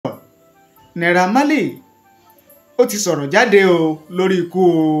Naira Marley ó ti sọ̀rọ̀ jáde o lórí ikú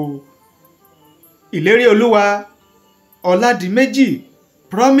ìlérí olúwa Ọládìméjì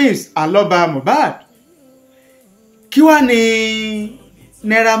Promise Alọ́ba Mohbad. Kí wá ní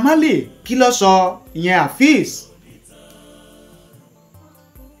Naira Marley kí ló sọ ìyẹn Afeez?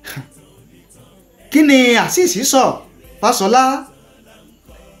 Kí ni Azeez sọ Fáṣọlá?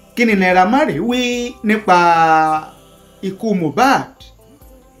 Kí ni Naira Marley wí nípa ikú Mohbad?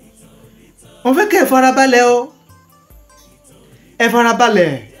 Mo fẹ́ kẹ́ ẹ farabalẹ̀ o, ẹ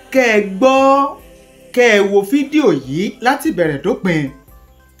farabalẹ̀ kẹ́ ẹ gbọ́, kẹ́ ẹ wo fídíò yìí láti bẹ̀rẹ̀ dópin,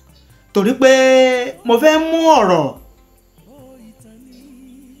 torí pé mo fẹ́ mú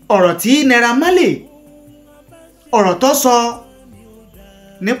ọ̀rọ̀ tí Naira Marley ọ̀rọ̀ tó sọ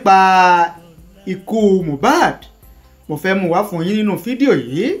nípa ikú Mohbad, mo fẹ́ mú wá fún yín nínú fídíò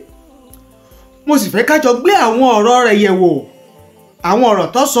yìí. Mo sì fẹ́ ká jọ gbé àwọn ọ̀rọ̀ rẹ̀ yẹ̀ wò, àwọn ọ̀rọ̀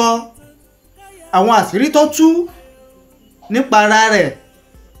tó sọ, àwọn àṣírí tó tú nípa ara rẹ̀,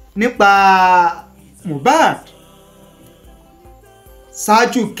 nípa Mohbad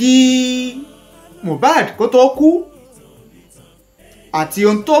ṣáájú kí Mohbad kó tó kú, àti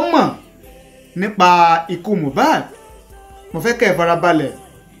ohun tó mọ̀ nípa ikú Mohbad. Mo fẹ́ kẹ́ ẹ farabalẹ̀,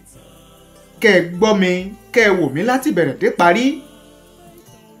 kẹ́ ẹ gbọ́ mi, kẹ́ ẹ wò mí láti bẹ̀rẹ̀ dé parí,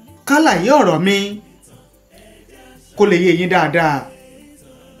 kálàyé ọ̀rọ̀ mi kó lè yé yín dáadáa.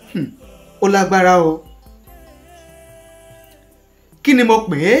 Ó lágbára o. Kí ni mo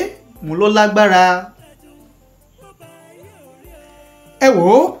pè é? Mo ló lágbára. Ẹ wò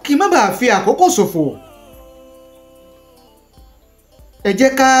ó, kí n má bàa fi àkókò ṣòfò, ẹ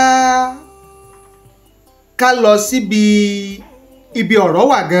jẹ́ ká lọ síbi ọ̀rọ̀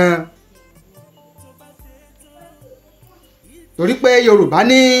wà gan. Torí pé Yorùbá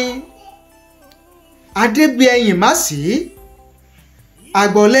ní adébíẹyìn má sí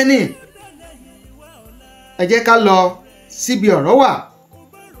àgbọ̀lẹ́nì. Ẹ jẹ́ ká lọ síbi ọ̀rọ̀ wà.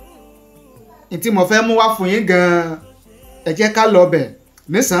 Ní tí mo fẹ́ mú wá fún yín gan, ẹ jẹ́ ká lọ bẹ̀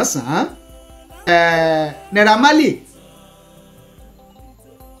nísànsán. Naira Marley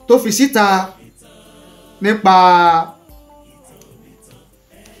tó fi síta nípa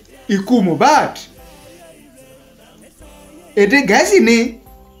ikú Mohbad, èdè Gẹ̀ẹ́sì ni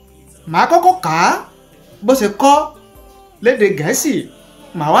màá kọ́kọ́ kà á bó ṣe kọ́ lédè Gẹ̀ẹ́sì,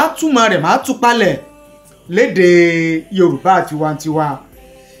 màá wá túmọ̀ rẹ̀, màá tú palẹ̀ lédè Yorùbá tiwantiwa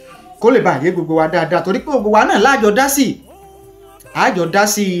kó lè bá yé gbogbo wa dáadáa, torí pé gbogbo wa náà lájọ dá sí,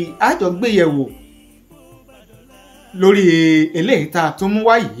 àjọ gbé yẹ̀wò lórí eléyìí tá a tún mú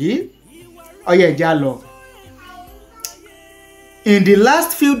wá yìí. Ó yá, ẹ jẹ́ á lọ. In the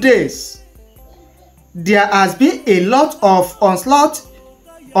last few days, there has been a lot of onslaught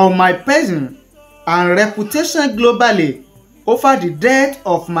on my person and reputation globally over the death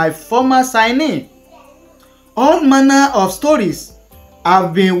of my former signee. All manner of stories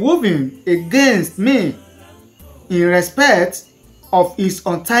have been woven against me in respect of his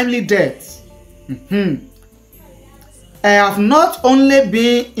untimely death. I have not only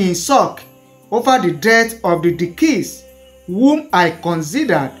been in shock over the death of the deceased, whom I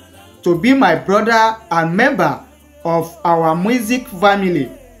considered to be my brother and member of our music family,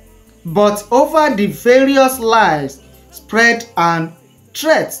 but over the various lies spread and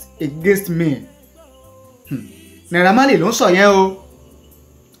threats against me. Naira Marley ló ń sọ yẹn o,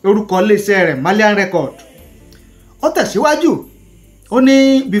 orúkọ iléeṣẹ́ rẹ̀ Malian Record. Ó tẹ̀síwájú, ó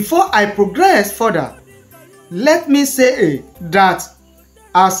ní before I progress further, let me say that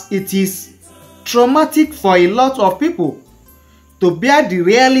as it is traumatic for a lot of people to bear the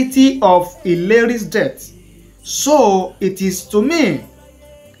reality of Ileri's death, so it is to me.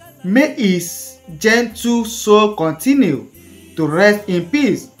 May his gentle soul continue to rest in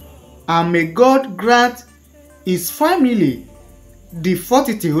peace, and may God grant his family the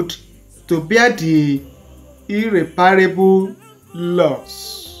fortitude to bear the irreparable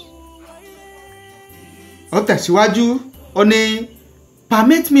loss. Ó tẹ̀síwájú, ó ní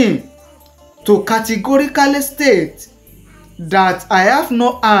permit me to categorically state that I have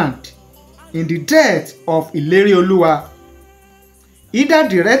no hand in the death of Ìlérí Olúwa, either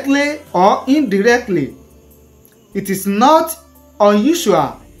directly or indirectly. It is not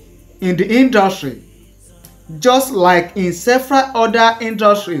unusual in the industry, just like in several other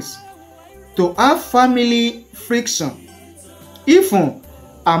industries, to have family friction, even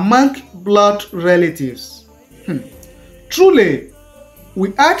among blood relatives. Truly,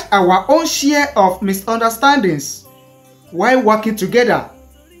 we had our own share of misunderstandings while working together.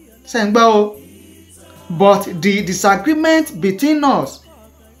 But the disagreement between us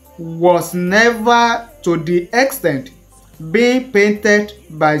was never to the extent being painted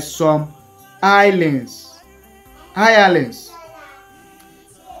by some hirelings.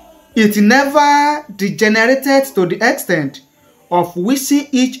 It never degenerated to the extent of wishing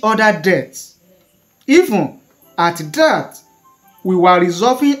each other death. Even at that, we were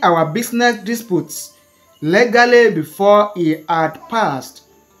resolving our business disputes legally before he had passed.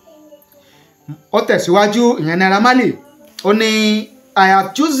 Ó tẹ̀síwájú ìyẹn Naira Marley. Ó ní, I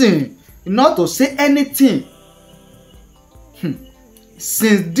have chosen not to say anything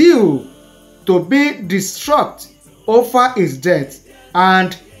since due to be distraught over his death,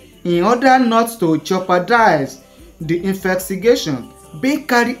 and in order not to jeopardize the investigation being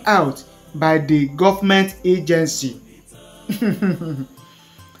carried out by the government agency.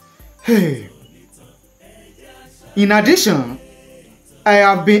 Hey. In addition, I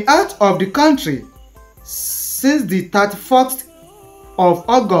have been out of the country since the 31st of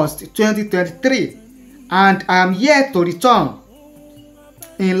August 2023, and I am yet to return.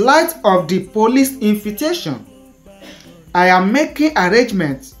 In light of the police invitation, I am making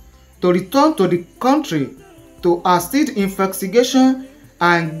arrangements to return to the country to assist the investigation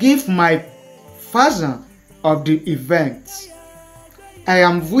and give my version of the events. I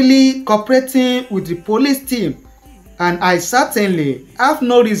am fully cooperating with the police team, and I certainly have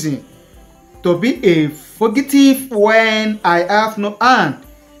no reason to be a fugitive when I have no hand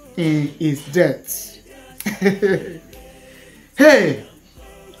in his death. Hey,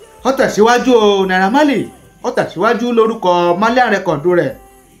 ó tẹ̀síwájú o Naira Marley, ó tẹ̀síwájú lórúkọ Malian record rẹ̀.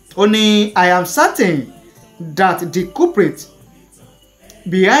 Ó ní, I am certain that the culprit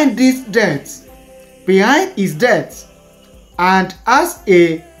behind his death and has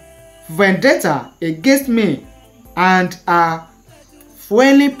a vendetta against me and are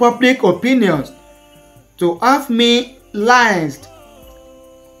fueling public opinions to have me lynched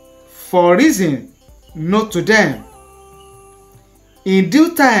for reason known to them. In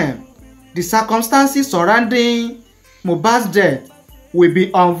due time, the circumstances surrounding Mohbad's death will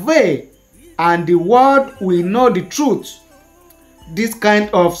be unveiled and the world will know the truth. This kind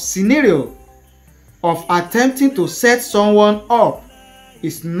of scenario of attempting to set someone up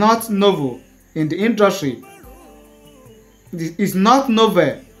is not novel in the industry. This is not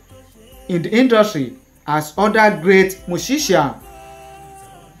novel in the industry, as other great musicians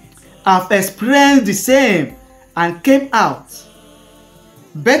have experienced the same and came out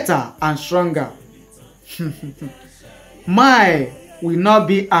better and stronger. Mine will not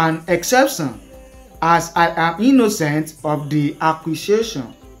be an exception, as I am innocent of the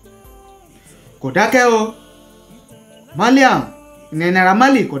accusation. Kò dákẹ́ o, Malian ní Naira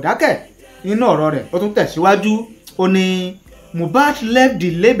Marley kò dákẹ́ nínú ọ̀rọ̀ rẹ̀. Ó tún tẹ̀síwájú. Ó ní, Mohbad left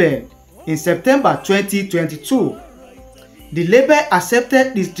the label in September 2022. The label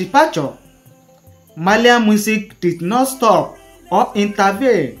accepted his departure. Malian music did not stop or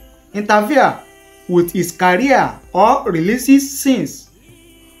interfere with his career or releases since.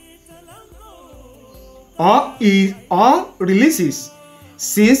 And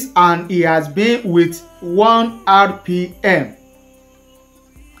he has been with 1RPM.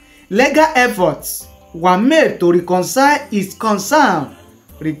 Legal efforts were made to reconcile his concern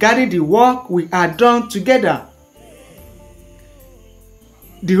regarding the work we had done together.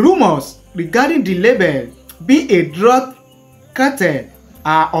 The rumors regarding the label being a drug cartel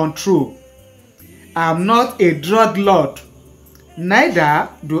are untrue. I am not a drug lord. Neither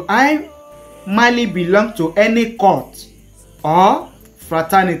do I merely belong to any cult or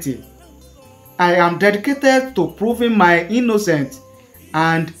fraternity. I am dedicated to proving my innocence,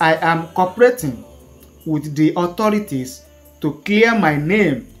 and I am cooperating with the authorities to clear my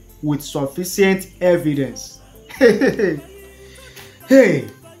name with sufficient evidence. Hey,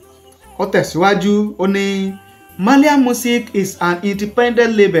 ó tẹ̀síwájú. Ó ní, Malian Music is an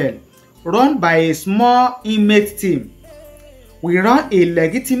independent label run by a small inmate team. We run a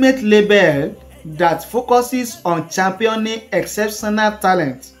legitimate label that focuses on championing exceptional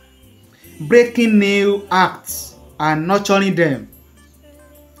talent, breaking new acts, and nurturing them.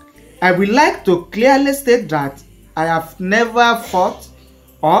 I would like to clearly state that I have never fought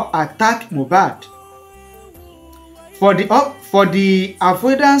or attacked Mohbad. For the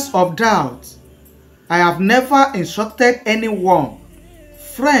avoidance of doubt, I have never instructed anyone,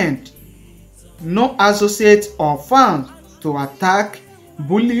 friend, no associate or fan to attack,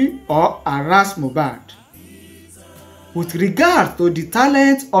 bully, or harass Mohbad. With regard to the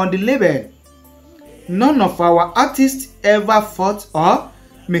talent on the label, none of our artists ever fought or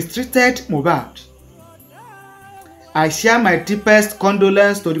mistreated Mohbad. I share my deepest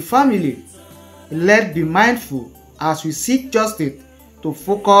condolence to the family. Let's be mindful as we seek justice to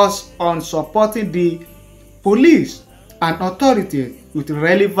focus on supporting the police and authorities with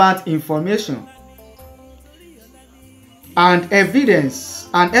relevant information and evidence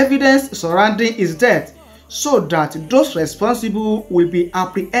surrounding his death so that those responsible will be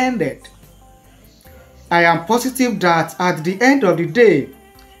apprehended. I am positive that at the end of the day,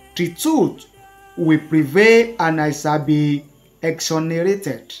 the truth will prevail and I shall be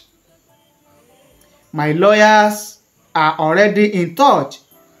exonerated. My lawyers are already in touch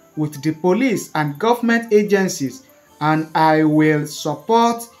with the police and government agencies, and I will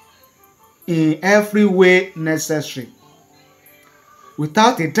support in every way necessary.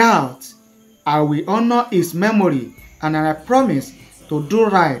 Without a doubt, I will honor his memory and I promise to do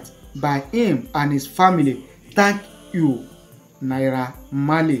right by him and his family. Thank you, Naira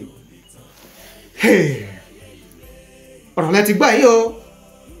Marley. Hey, ọ̀rọ̀ lẹ ti gbọ́ yìí o.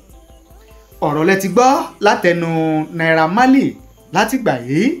 Ọ̀rọ̀ lẹ ti gbọ́ látẹnu Naira Marley látìgbà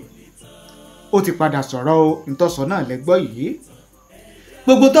yìí. Ó ti padà sọ̀rọ̀ o, ìtọ́sọ náà lẹ gbọ́ yìí.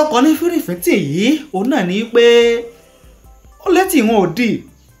 Gbogbo tọkọ ní fírìfìntì yìí, òun náà ní pé ó létí wọn ò di.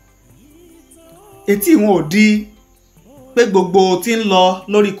 Etí wọn ò di pé gbogbo tí ń lọ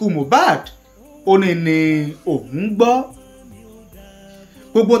lórí ikú Mohbad, ó ní òun gbọ́.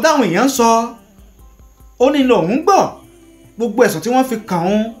 Gbogbo táwọn èèyàn sọ, ó ní lòun gbọ́. Gbogbo ẹ̀sùn tí wọ́n fi kàn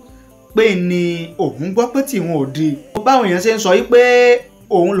òun pé ní òun gbọ́ pé tí wọn ò di. Báwọn èèyàn ṣe ń sọ yìí pé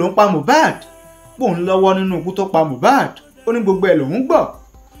òun lòun pa Mohbad, pé òun lọ́wọ́ nínú ikú tó pa Mohbad, ó ní gbogbo ẹ̀ lòun gbọ́.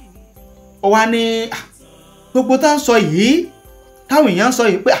 Ó wá ní gbogbo tá ń sọ yìí, táwọn èèyàn ń sọ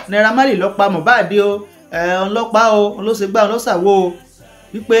yìí pé Naira Marley ló pa Mohbad o, ọlọ́pàá o, olóṣègbà olóṣàwò o,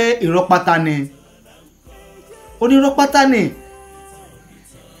 wípé irọ́ pátá ni. Ó ní irọ́ pátá ni.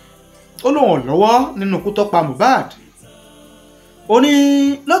 Ó lóun ò lọ́wọ́ nínú ikú tó pa Mohbad. Ó ní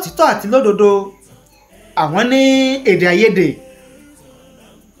lótìtọ́ àti lódodo àwọn ní èdè àìyedè.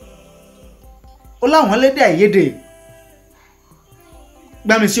 Ó láwọn lédè àìyedè.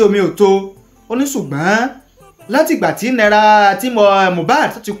 Gbẹ́mi sí omi ò tó. Ó ní ṣùgbọ́n látìgbà tí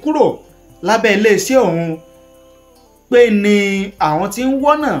Mohbad ti kúrò lábẹ́ iléeṣẹ́ òun pé ní àwọn tí ń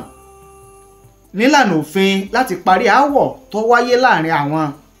wọ́nà nílànà òfin láti parí aáwọ̀ tó wáyé láàrin àwọn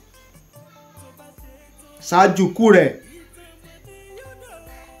ṣáájú ikú rẹ̀.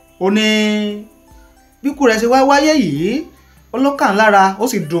 Ó ní bí ikú rẹ̀ ṣe wá wáyé yìí, ó lọ́kàn lára, ó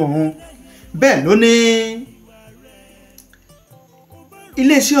sì dùn òun. Bẹ́ẹ̀ ló ní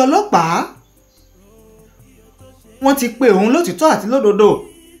iléeṣẹ́ ọlọ́pàá wọ́n ti pe òun lótìtọ́ àti lódodo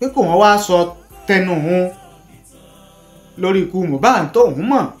pé kò wọ́n wá sọ tẹnu òun lórí ikú Mohbad tó òun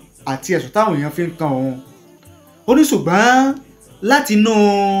mọ̀ àti ẹ̀sùn táwọn èèyàn fi ń kan òun. Ó ní ṣùgbọ́n láti inú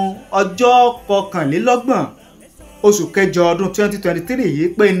ọjọ́ 21 oṣù kẹjọ ọdún 2023 yìí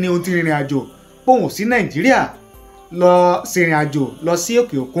pé ní òun ti rìnrìn àjò póun sí Nàìjíríà lọ ṣèrìn àjò lọ sí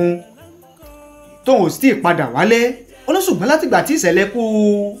òkè òkun tóun sì padà wálé. Ó ní ṣùgbọ́n látìgbà tí ìṣẹ̀lẹ̀ ikú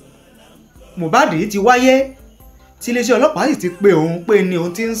Mohbad yìí ti wáyé tí iléeṣẹ́ ọlọ́pàá sì ti pe òun pé ní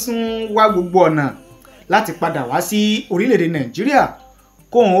òun ti ń sún wá gbogbo ọ̀nà láti padà wá sí orílẹ̀-èdè Nàìjíríà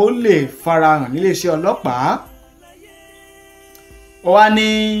kóun ó lè farahàn níléeṣẹ́ ọlọ́pàá. Ó wá ní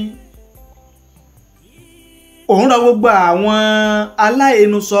òun rọ gbogbo àwọn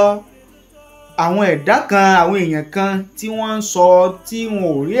aláìẹnusọ, àwọn ẹ̀dá kan, àwọn èèyàn kan tí wọ́n ń sọ tí wọn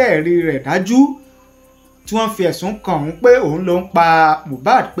ò rí ẹ̀rí rẹ̀ dájú, tí wọ́n fi ẹ̀sùn kàn òun pé òun ló ń pa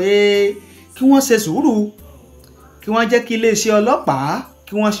Mohbad, pé kí wọ́n ṣe sùúrù, kí wọ́n jẹ́ kí iléeṣẹ́ ọlọ́pàá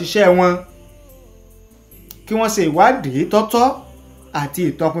kí wọ́n ṣiṣẹ́ wọn, kí wọ́n ṣe ìwádìí tọ́tọ́ àti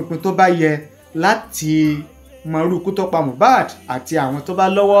ìtọpinpin tó bá yẹ láti mọ irú ikú tó pa Mohbad àti àwọn tó bá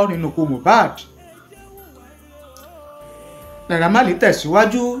lọ́wọ́ nínú ikú Mohbad. Naira Marley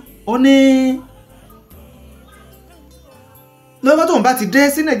tẹ̀síwájú, ó ní lọ́wọ́ tóun bá ti dé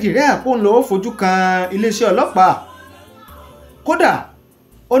sí Nàìjíríà kóun lọ́wọ́ fojú kan iléeṣẹ́ ọlọ́pàá. Kódà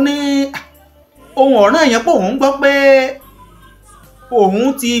ó ní ohun ọ̀ràn yẹn pé òun gbọ́ pé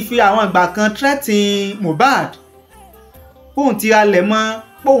òun ti fi àwọn ìgbà kan threaten Mohbad, póun ti halẹ̀ mọ́,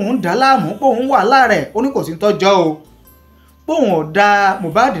 póun dá láàmú, póun wà láàrẹ̀. Ó ní kò sí tọ́jọ́ o, póun ò da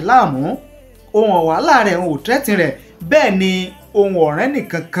Mohbad láàmú, òun ò wà láàrẹ̀, òun ò threaten rẹ̀. Bẹ́ẹ̀ ni ohun ọ̀rẹ́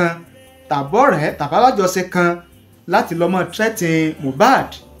nìkan kan tàbọ̀rẹ́ tàbálájọṣe kan láti lọ́mọ threaten Mohbad,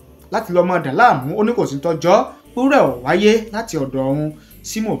 láti lọ́mọ dá láàmú. Ó ní kò sí tọ́jọ́, púrẹ̀ ò wáyé láti ọ̀dọ̀ òun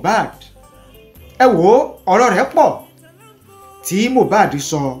sí Mohbad. Ẹ wò ó, ọ̀rọ̀ rẹ̀ pọ̀ tí Mohbad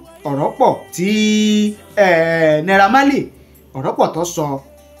sọ, ọ̀rọ̀ pọ̀ tí Naira Marley ọ̀rọ̀ pọ̀ tó sọ.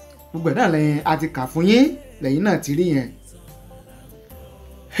 Gbogbo ẹ̀ náà lẹ́yìn a ti kà fún yín, lẹ́yìn náà ti rí yẹn.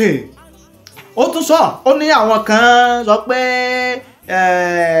 Ó tún sọ, ó ní àwọn kan sọ pé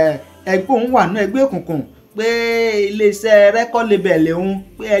ẹgbẹ́ òun wà ní ẹgbẹ́ òkùnkùn, pé iléeṣẹ́ record label òun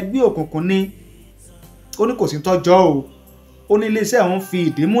pé ẹgbẹ́ òkùnkùn ni. ó ní kò sí tọ́jọ́ o, ó ní iléeṣẹ́ òun fi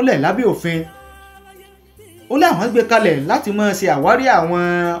ìdí múlẹ̀ lábẹ́ òfin, ó láwọn gbé kalẹ̀ láti máa ṣe àwárí àwọn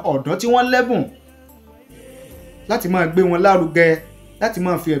ọ̀dọ́ tí wọ́n lẹ́bùn, láti máa gbé wọn lárugẹ, láti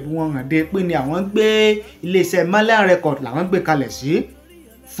máa fi ẹ̀bùn wọn hàn dé pé ni àwọn gbé iléeṣẹ́ Marley record làwọn gbé kalẹ̀ sí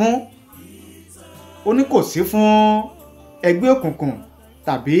fún. Ó ní kò sí fún ẹgbẹ́ òkùnkùn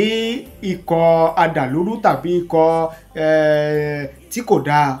tàbí ikọ̀ adàlúrú tàbí ikọ̀ tí kò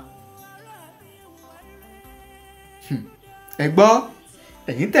dáa. Ẹ gbọ́,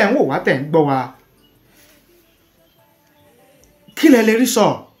 ẹ̀yin tẹ̀ ń wò wá tẹ̀ ń gbọ́ wa, kí lẹ lè rí sọ?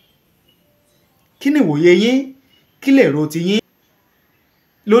 Kí ni ìwòye yín? Kí lè rò ti yín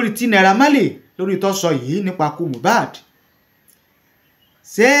lórí tí Naira Marley lórí tó sọ yìí nípa ikú Mohbad?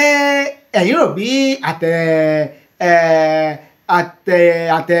 Ṣé ẹ̀yin rò bí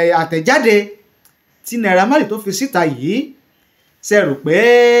àtẹ̀jáde tí Naira Marley tó fi síta yìí, ṣé rò pé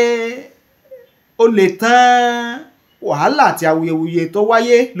ó lè tán wàhálà àti awuyewuye tó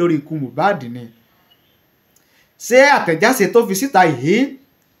wáyé lórí ikú Mohbad ni? Ṣé àtẹ̀jáde tó fi síta yìí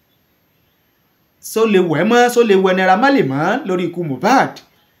ṣó lè wẹ̀ mọ́, ṣó lè wẹ̀ Naira Marley mọ́ lórí ikú Mohbad?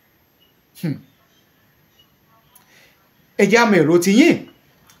 Ẹ jẹ́ á mọ èrò tiyín,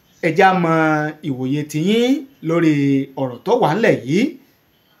 ẹ jẹ́ á mọ ìwòye tiyín lórí ọ̀rọ̀ tó wà ńlẹ̀ yìí.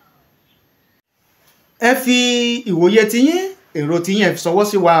 Ẹ fi ìwòye tiyín, èrò tiyín ẹ fi ṣọwọ́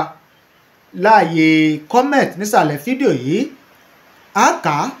sí wa láàyè comment nísàlẹ̀ fídíò yìí, á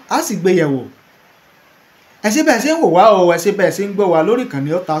kà á sì gbé yẹ̀wò. Ẹ ṣé bẹ́ẹ̀ ṣe ń wò wá o, ẹ ṣé bẹ́ẹ̀ ṣe ń gbọ́ wa lórí ìkànnì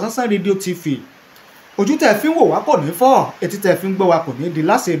Ọ̀tàsánsán rédíò TV. Ojú tẹ́ fi ń wò wá kò ní fọ́, etí tẹ́ fi ń gbọ́ wa kò ní di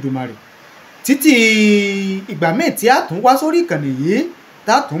láṣẹ Èdùmàrè. Títí ìgbà míì tí a tún wá sórí ìkànnì yìí,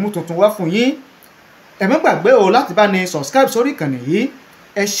 tá a tún mú tuntun wá fún yín. Ẹ má gbàgbé o láti bá ní subscribe sórí ìkànnì yìí,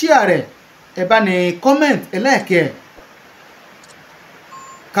 ẹ share rẹ̀, ẹ bá ní comment ẹlẹ́ẹ̀kẹ́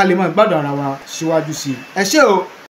ká lè máa gbádùn ara wa síwájú sí i. Ẹ ṣé o.